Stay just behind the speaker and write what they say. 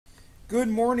Good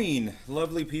morning,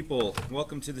 lovely people.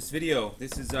 Welcome to this video.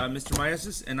 This is Mr.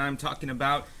 Meyesis, and I'm talking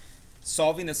about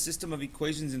solving a system of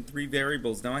equations in 3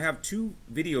 variables. Now, I have 2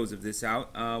 videos of this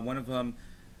out. One of them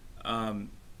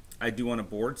I do on a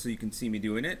board, so you can see me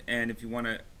doing it. And if you want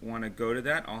to go to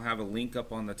that, I'll have a link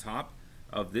up on the top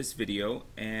of this video,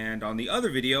 and on the other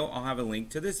video, I'll have a link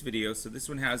to this video. So this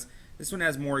one has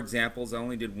more examples. I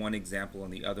only did one example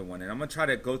on the other one, and I'm going to try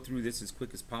to go through this as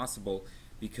quick as possible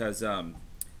because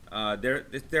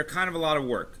they're kind of a lot of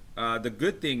work. The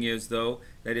good thing is, though,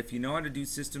 that if you know how to do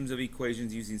systems of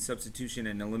equations using substitution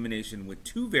and elimination with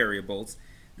 2 variables,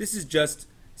 it's the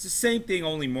same thing,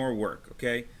 only more work,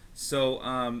 okay?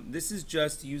 So this is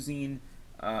just using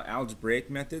algebraic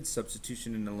methods,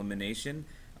 substitution and elimination.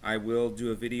 I will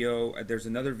do a video. There's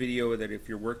another video that if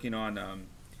you're working on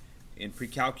in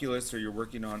pre-calculus, or you're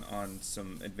working on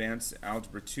some advanced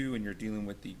algebra 2 and you're dealing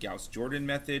with the Gauss-Jordan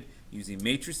method using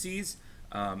matrices,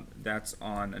 that's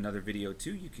on another video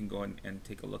too. You can go and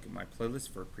take a look at my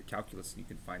playlist for pre-calculus, and you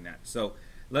can find that. So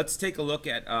let's take a look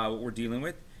at what we're dealing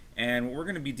with. And what we're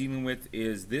going to be dealing with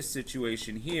is this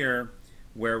situation here,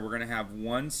 where we're going to have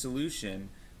one solution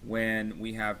when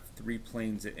we have 3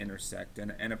 planes that intersect.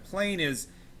 And a plane is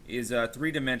a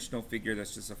 3-dimensional figure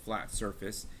that's just a flat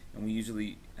surface, and we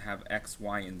usually have x,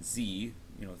 y, and z.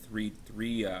 You know, three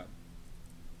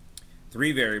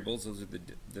variables. Those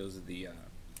are the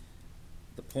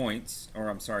points, or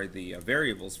I'm sorry, the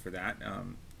variables for that,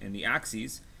 and the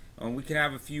axes. We can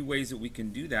have a few ways that we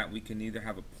can do that. We can either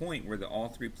have a point where all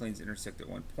 3 planes intersect at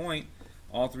one point.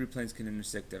 All 3 planes can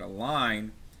intersect at a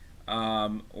line,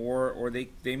 or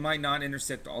they might not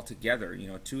intersect all together. You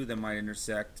know, 2 of them might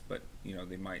intersect, but you know,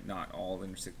 they might not all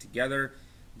intersect together.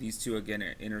 These 2 again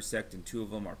intersect, and 2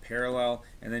 of them are parallel,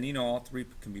 and then, you know, all 3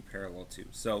 can be parallel too.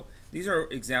 So these are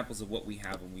examples of what we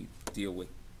have when we deal with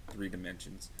 3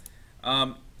 dimensions.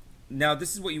 Now,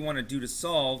 this is what you want to do to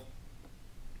solve.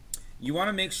 You want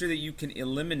to make sure that you can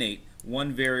eliminate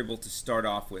one variable to start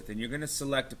off with, and you're going to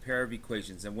select a pair of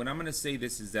equations. And what I'm going to say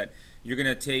this is that you're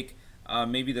going to take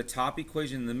maybe the top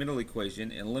equation and the middle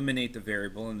equation, eliminate the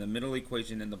variable, and the middle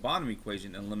equation and the bottom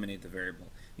equation, eliminate the variable.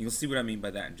 You'll see what I mean by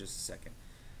that in just a second.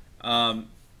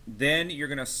 Then you're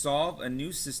going to solve a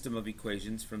new system of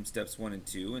equations from steps 1 and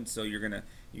 2, and so you're going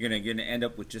to end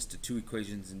up with just the 2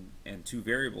 equations and 2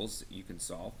 variables that you can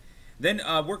solve. Then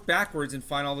work backwards and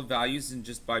find all the values, and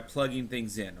just by plugging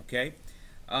things in, okay?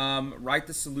 Write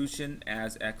the solution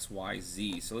as x, y,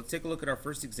 z. So let's take a look at our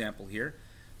first example here.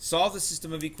 Solve the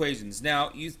system of equations.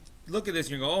 Now, you look at this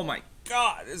and you go, oh my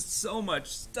God, there's so much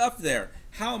stuff there.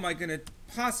 How am I going to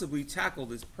possibly tackle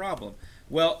this problem?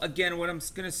 Well, again, what I'm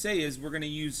going to say is we're going to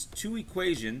use 2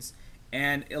 equations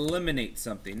and eliminate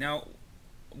something. Now,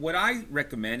 what I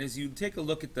recommend is you take a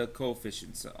look at the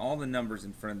coefficients, all the numbers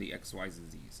in front of the x, y's, and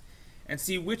z's, and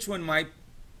see which one might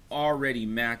already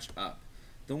match up.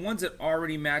 The ones that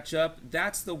already match up,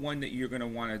 that's the one that you're going to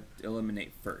want to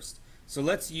eliminate first. So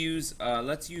let's use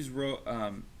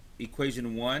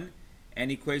equation 1 and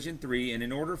equation 3, and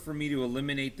in order for me to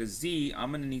eliminate the z,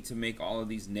 I'm going to need to make all of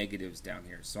these negatives down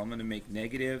here. So I'm going to make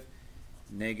negative,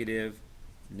 negative,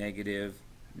 negative,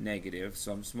 negative.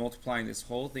 So I'm just multiplying this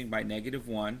whole thing by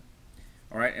 -1.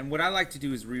 Alright, and what I like to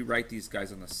do is rewrite these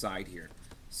guys on the side here.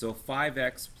 So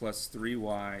 5x plus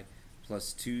 3y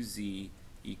plus 2z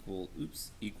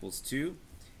equals 2.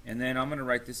 And then I'm going to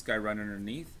write this guy right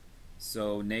underneath.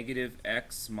 So negative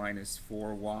x minus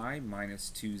 4y minus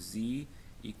 2z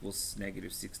equals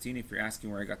 -16. If you're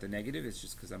asking where I got the negative, it's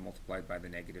just because I multiplied by the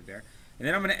negative there. And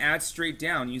then I'm going to add straight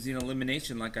down using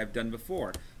elimination like I've done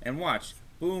before. And watch,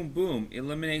 boom, boom,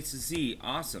 eliminates the z.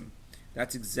 Awesome.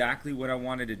 That's exactly what I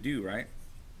wanted to do, right?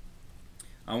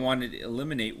 I wanted to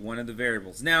eliminate one of the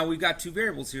variables. Now, we've got 2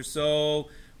 variables here, so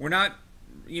we're not,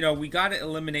 you know, we got to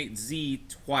eliminate z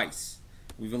twice.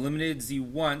 We've eliminated z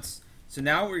once. So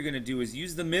now what we're going to do is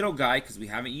use the middle guy, because we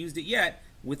haven't used it yet,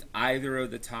 with either of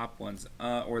the top ones,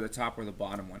 or the top or the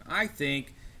bottom one. I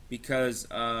think because,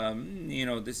 you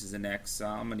know, this is an x,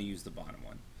 I'm going to use the bottom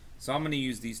one. So I'm going to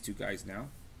use these 2 guys now.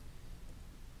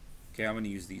 Okay, I'm going to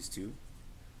use these 2.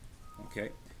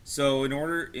 Okay, so in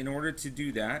order to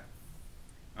do that,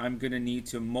 I'm going to need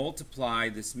to multiply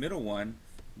this middle one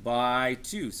by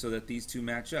 2 so that these 2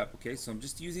 match up. Okay, so I'm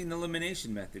just using the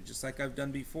elimination method, just like I've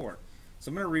done before. So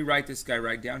I'm going to rewrite this guy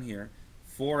right down here.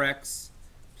 4x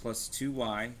plus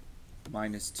 2y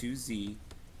minus 2z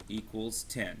equals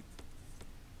 10.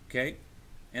 Okay?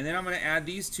 And then I'm going to add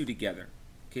these 2 together.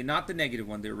 Okay, not the negative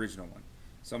one, the original one.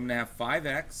 So I'm going to have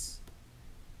 5x,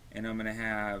 and I'm going to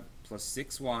have plus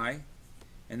 6y,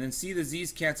 and then see the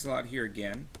z's cancel out here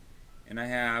again, and I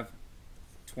have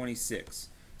 26.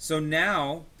 So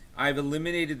now I've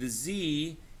eliminated the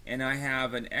z, and I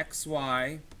have an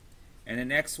xy and an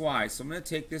xy. So I'm going to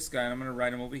take this guy and I'm going to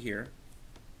write him over here.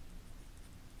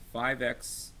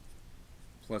 5x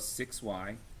plus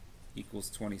 6y equals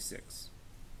 26.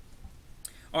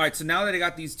 Alright, so now that I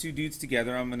got these two dudes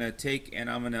together, I'm going to take and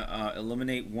I'm going to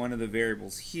eliminate one of the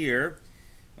variables here.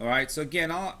 Alright, so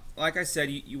again, like I said,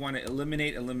 you want to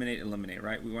eliminate,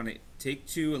 right? We want to take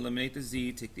 2, eliminate the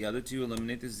z, take the other 2,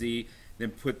 eliminate the z, then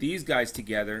put these guys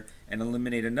together and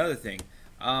eliminate another thing.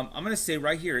 I'm going to say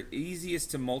right here,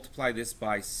 easiest to multiply this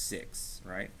by 6,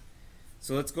 right?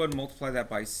 So let's go ahead and multiply that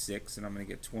by 6, and I'm going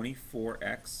to get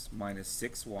 24x minus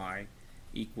 6y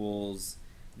equals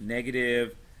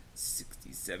negative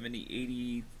 60, 70,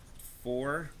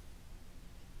 84,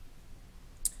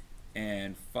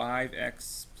 and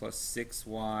 5x plus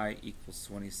 6y equals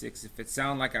 26. If it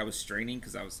sounded like I was straining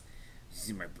because I was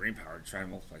using my brain power to try to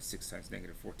multiply 6 times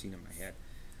negative 14 in my head.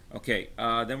 Okay,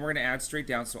 then we're going to add straight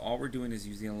down, so all we're doing is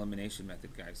using the elimination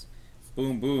method, guys.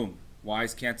 Boom, boom.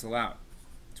 Y's cancel out.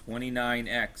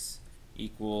 29x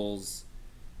equals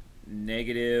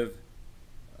negative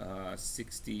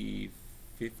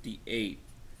 58.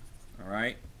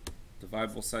 Alright?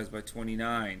 Divide both sides by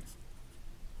 29.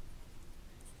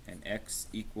 And x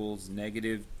equals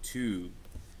negative 2.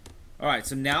 Alright,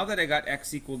 so now that I got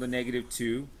x equal to negative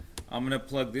 2, I'm going to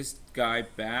plug this guy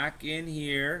back in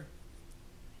here.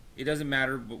 It doesn't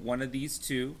matter, but one of these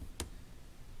two.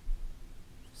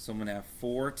 So I'm going to have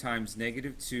 4 times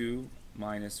negative 2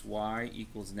 minus y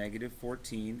equals negative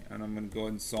 14. And I'm going to go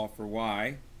ahead and solve for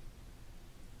y.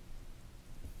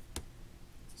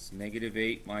 So negative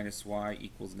 8 minus y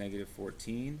equals negative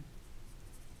 14.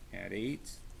 Add 8.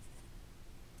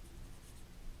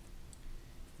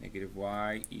 Negative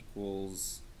y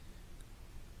equals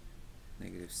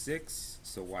negative 6.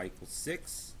 So y equals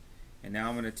 6. And now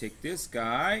I'm going to take this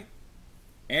guy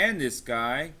and this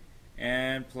guy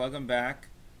and plug them back.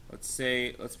 Let's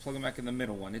plug them back in the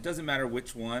middle one. It doesn't matter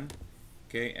which one.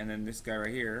 Okay, and then this guy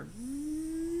right here.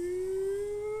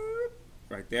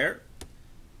 Right there.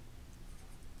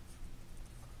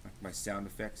 Like my sound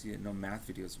effects. You didn't know math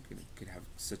videos could have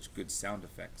such good sound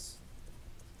effects.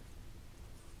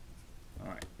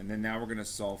 Alright, and then now we're going to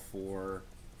solve for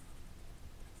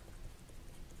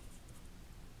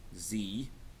z.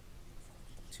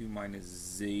 2 minus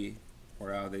z,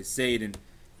 or how they say it in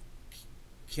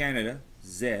Canada,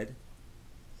 z.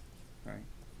 Right?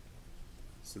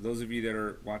 So those of you that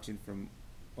are watching from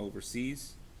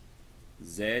overseas,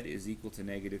 z is equal to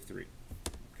negative 3.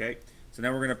 Okay? So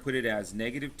now we're going to put it as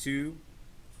negative 2,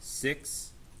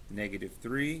 6, negative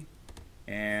 3,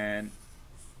 and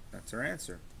that's our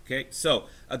answer. Okay? So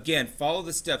again, follow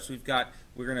the steps. We're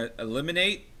going to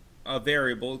eliminate a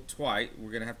variable twice.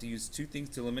 We're going to have to use two things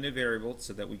to eliminate a variable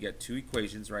so that we get two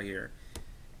equations right here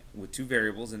with two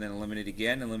variables, and then eliminate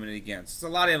again, eliminate again. So it's a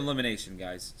lot of elimination,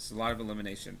 guys. It's a lot of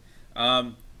elimination.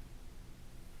 Let's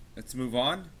move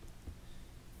on.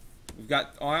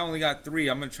 I only got 3.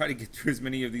 I'm going to try to get through as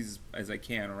many of these as I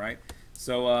can, all right?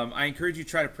 So I encourage you to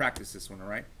try to practice this one, all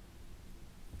right?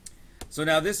 So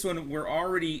now this one,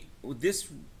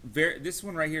 this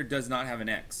one right here does not have an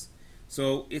x.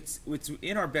 So it's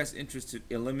in our best interest to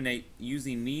eliminate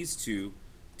using these two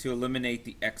to eliminate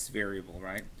the x variable,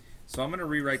 right? So I'm going to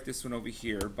rewrite this one over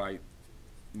here by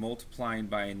multiplying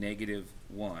by a negative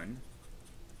 1.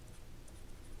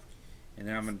 And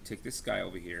then I'm going to take this guy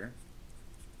over here.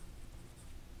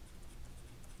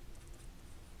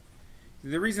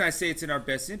 The reason I say it's in our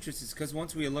best interest is because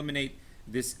once we eliminate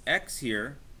this x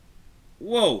here,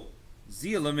 whoa,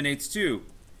 z eliminates too.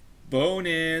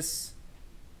 Bonus!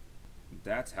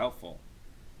 That's helpful.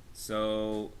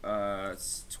 So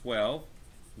it's 12.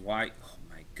 Y. Oh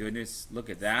my goodness! Look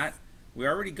at that. We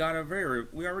already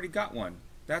got one.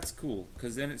 That's cool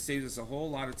because then it saves us a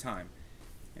whole lot of time.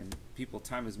 And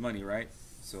time is money, right?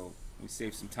 So we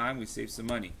save some time. We save some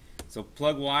money. So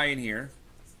plug y in here,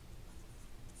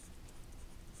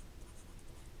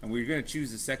 and we're going to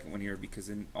choose the second one here because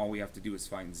then all we have to do is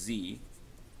find z.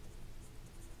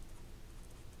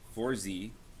 For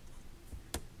z.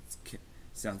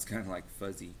 Sounds kind of like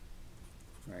fuzzy,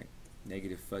 right?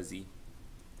 Negative fuzzy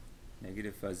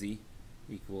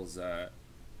equals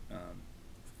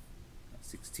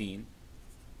 16.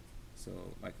 So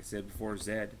like I said before,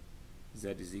 z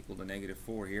is equal to negative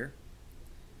 4 here.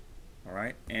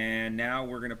 Alright, and now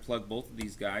we're going to plug both of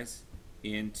these guys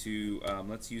into,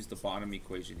 let's use the bottom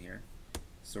equation here.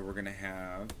 So we're going to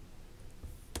have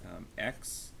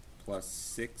x plus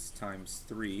 6 times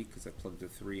 3, because I plugged the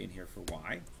 3 in here for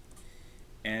y,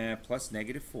 and plus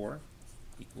negative 4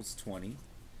 equals 20. All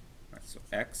right, so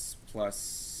x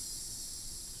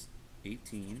plus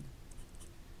 18.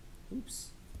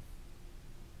 Oops.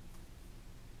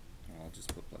 I'll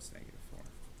just put plus negative 4.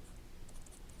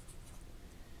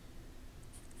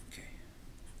 Okay.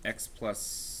 X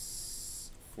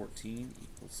plus 14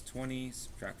 equals 20.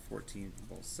 Subtract 14 from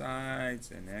both sides,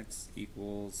 and x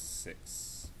equals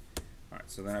 6. All right,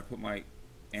 so then I put my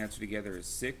answer together as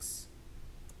 6,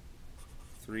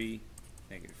 3,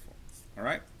 negative 4. All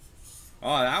right.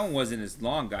 Oh, that one wasn't as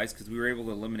long, guys, because we were able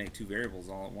to eliminate 2 variables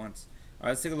all at once. All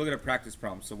right, let's take a look at a practice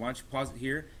problem. So why don't you pause it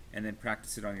here and then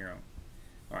practice it on your own.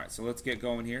 All right, so let's get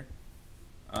going here.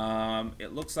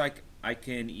 It looks like I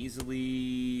can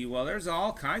easily, well, there's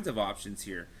all kinds of options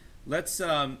here. Let's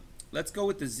go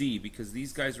with the z, because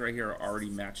these guys right here are already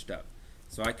matched up.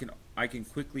 So I can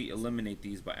quickly eliminate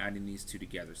these by adding these 2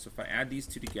 together. So if I add these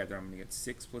 2 together, I'm going to get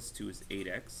 6 plus 2 is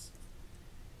 8x.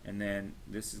 And then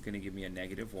this is going to give me a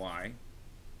negative y.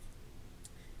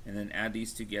 And then add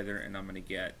these together, and I'm going to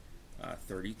get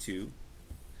 32.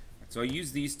 So I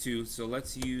use these 2. So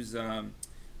let's use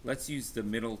the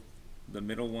middle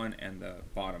one and the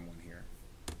bottom one here.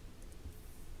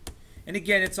 And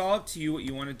again, it's all up to you what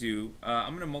you want to do. I'm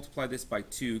going to multiply this by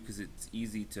 2 because it's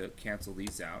easy to cancel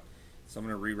these out. So I'm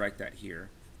going to rewrite that here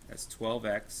as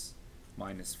 12x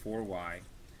minus 4y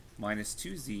minus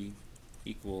 2z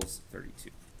equals 32.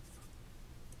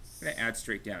 I'm going to add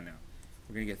straight down now.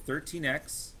 We're going to get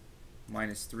 13x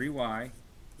minus 3y.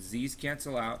 Z's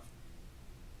cancel out.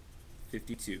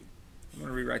 52. I'm going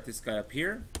to rewrite this guy up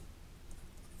here.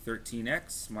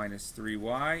 13x minus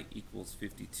 3y equals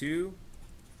 52.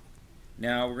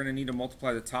 Now we're going to need to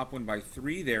multiply the top one by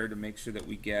 3 there to make sure that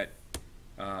we get,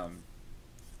 well,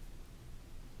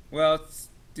 let's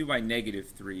do by negative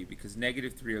 3, because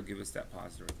negative 3 will give us that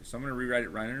positive right there. So I'm going to rewrite it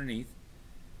right underneath.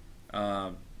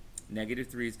 Negative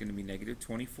 3 is going to be negative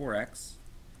 24x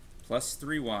plus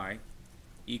 3y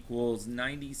equals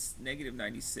negative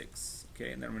 96.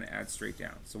 Okay, and then I'm going to add straight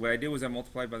down. So what I did was I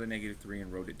multiplied by the negative 3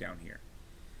 and wrote it down here.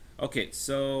 Okay,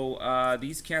 so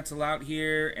these cancel out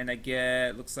here, and I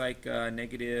get, looks like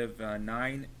negative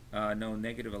 11x,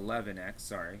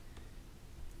 sorry.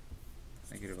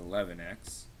 Negative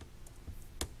 11x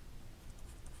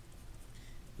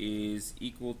is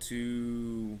equal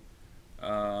to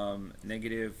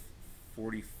negative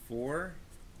 44.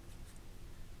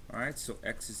 Alright, so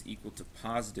x is equal to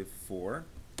positive 4.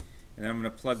 And I'm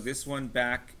going to plug this one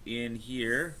back in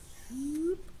here,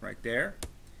 right there.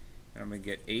 And I'm going to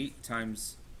get 8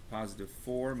 times positive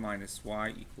 4 minus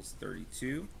y equals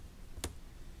 32.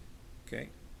 Okay,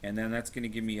 and then that's going to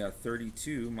give me a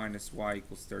 32 minus y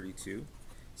equals 32.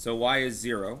 So y is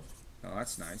 0. Oh,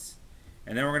 that's nice.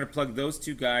 And then we're going to plug those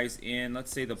 2 guys in,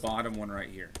 let's say the bottom one right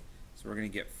here. So we're going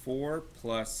to get 4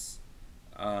 plus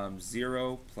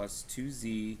 0 plus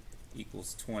 2z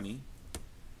equals 20.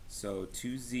 So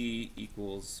 2z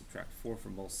equals, subtract 4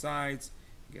 from both sides,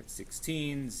 you get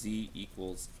 16, z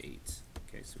equals 8.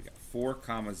 Okay, so we got 4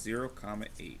 comma 0 comma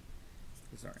 8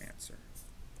 is our answer.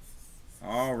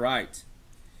 All right.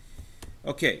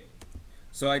 Okay,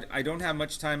 so I don't have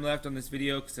much time left on this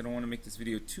video because I don't want to make this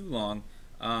video too long,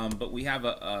 but we have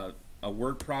a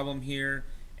word problem here,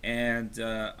 and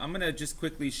I'm going to just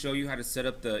quickly show you how to set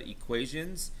up the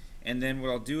equations, and then what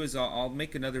I'll do is I'll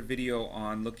make another video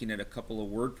on looking at a couple of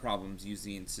word problems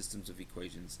using systems of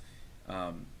equations.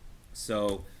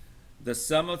 So the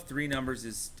sum of 3 numbers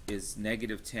is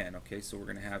negative 10. Okay, so we're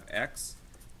going to have x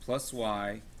plus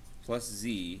y plus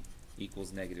z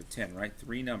equals negative 10, right?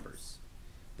 3 numbers.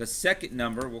 The second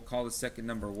number, we'll call the second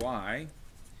number y,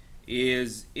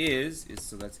 is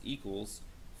so that's equals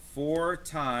 4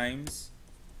 times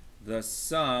the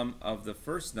sum of the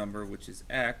first number, which is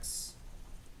x,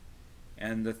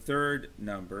 and the third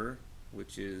number,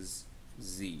 which is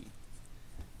z.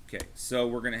 Okay, so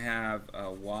we're going to have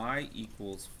y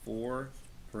equals 4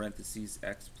 parentheses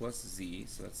x plus z,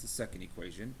 so that's the second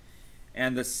equation.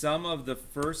 And the sum of the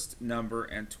first number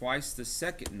and twice the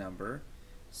second number,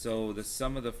 so the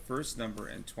sum of the first number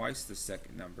and twice the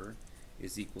second number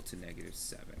is equal to negative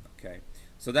 7. Okay,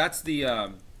 so that's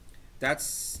the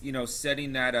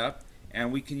setting that up,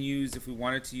 and we can use, if we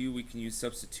wanted to, we can use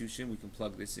substitution. We can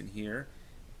plug this in here.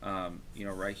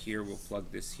 Right here we'll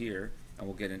plug this here, and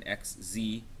we'll get an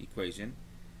xz equation,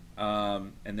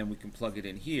 and then we can plug it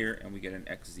in here, and we get an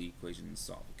xz equation and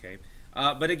solve. Okay,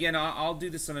 but again, I'll do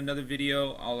this on another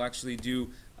video. I'll actually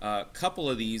do a couple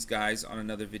of these guys on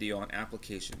another video on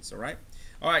applications. All right,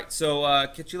 so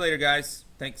catch you later, guys.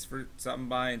 Thanks for stopping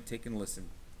by and taking a listen.